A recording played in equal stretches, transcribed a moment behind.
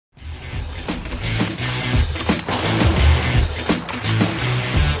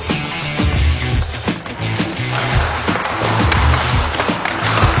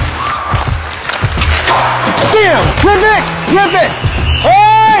Flip it.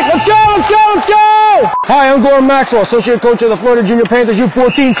 All right, let's go, let's go, let's go. Hi, I'm Gordo Maxwell, Associate Coach of the Florida Junior Panthers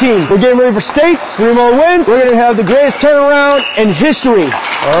U14 team. We're getting ready for states, 3 more wins. We're going to have the greatest turnaround in history.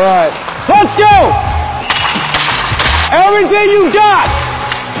 All right, let's go. Everything you got.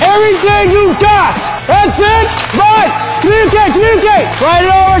 Everything you got. That's it. Right. Communicate, communicate. Slide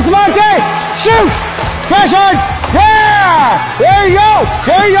it over, Savante. Shoot. Crash hard. Yeah. There you go.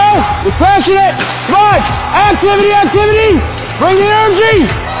 There you go. You're crashing it. Come on. Activity, activity. Bring the energy.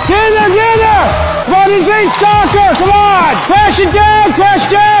 Get in there, get in there. Come on, this ain't soccer. Come on. Crash it down, crash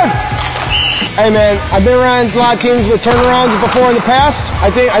down. Hey, man, I've been around a lot of teams with turnarounds before in the past. I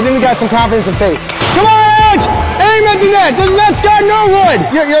think we got some confidence and faith. Come on, Alex. Aim at the net. Doesn't that Scott Norwood?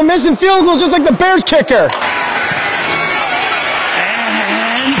 You're missing field goals just like the Bears kicker.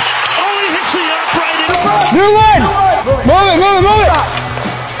 And he hits the upright. New one. Move it, move it, move it.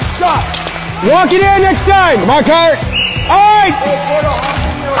 Shot. Walk it in next time. Come on, Kurt. All right.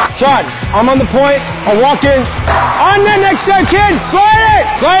 Shot. I'm on the point. I'll walk in. On net next time, kid. Slide it.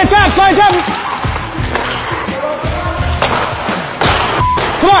 Slide it top. Slide it top.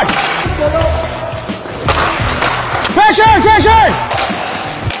 Come on. Crash hard. Crash hard.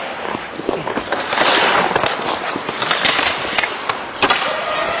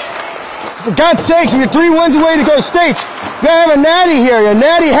 For God's sakes, we're 3 wins away to go to states. You gotta have a natty here, a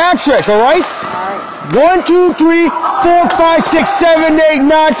natty hat trick, all right? 1, 2, 3, 4, 5, 6, 7, 8,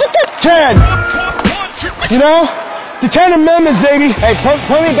 9, 10. You know, the 10 amendments, baby. Hey,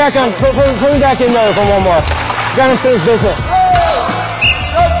 put me back on. Put me back in there for one more. Got unfinished business.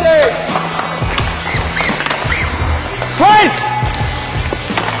 Rotate. Fight!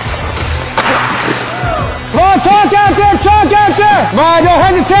 Come on, talk out there, talk out there. Come on, don't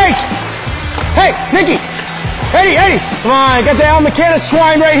hesitate. Hey, Nikki. Eddie, Eddie. Come on, got the Al McCannis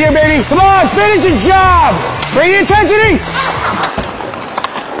twine right here, baby. Come on, finish the job. Bring the intensity.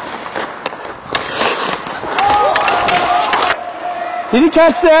 Did he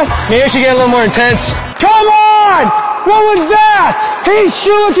catch that? Maybe I should get a little more intense. Come on! What was that? He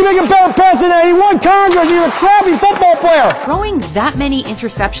sure can make a better pass than that. He won Congress. He's a crappy football player. Throwing that many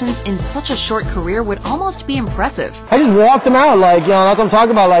interceptions in such a short career would almost be impressive. I just walked him out like, you know, that's what I'm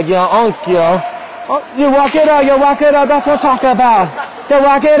talking about. Like, you know, you know. Oh, you walk it out, you walk it out. That's what I'm talking about. You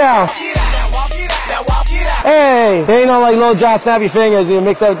walk it out. Hey, they ain't no like little John Snappy Fingers. You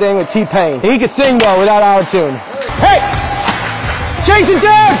mix that thing with T-Pain. He could sing though without auto-tune. Hey! Chase it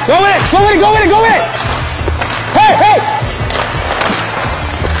down! Go with it! Go with it! Go with it! Go with it! Hey! Hey!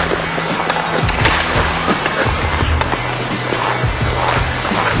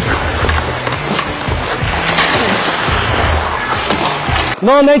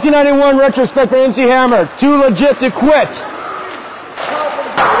 No 1991 retrospect by MC Hammer. Too legit to quit.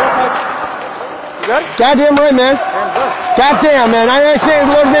 You good? Goddamn right, man. Goddamn, man. I ain't saying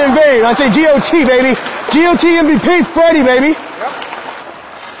the Lord's name in vain. I say GOT, baby. GOT MVP Freddy, baby.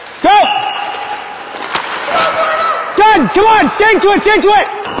 Go! Good! Come on! Skate to it! Skate to it!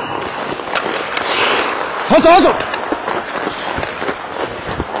 Hustle, hustle!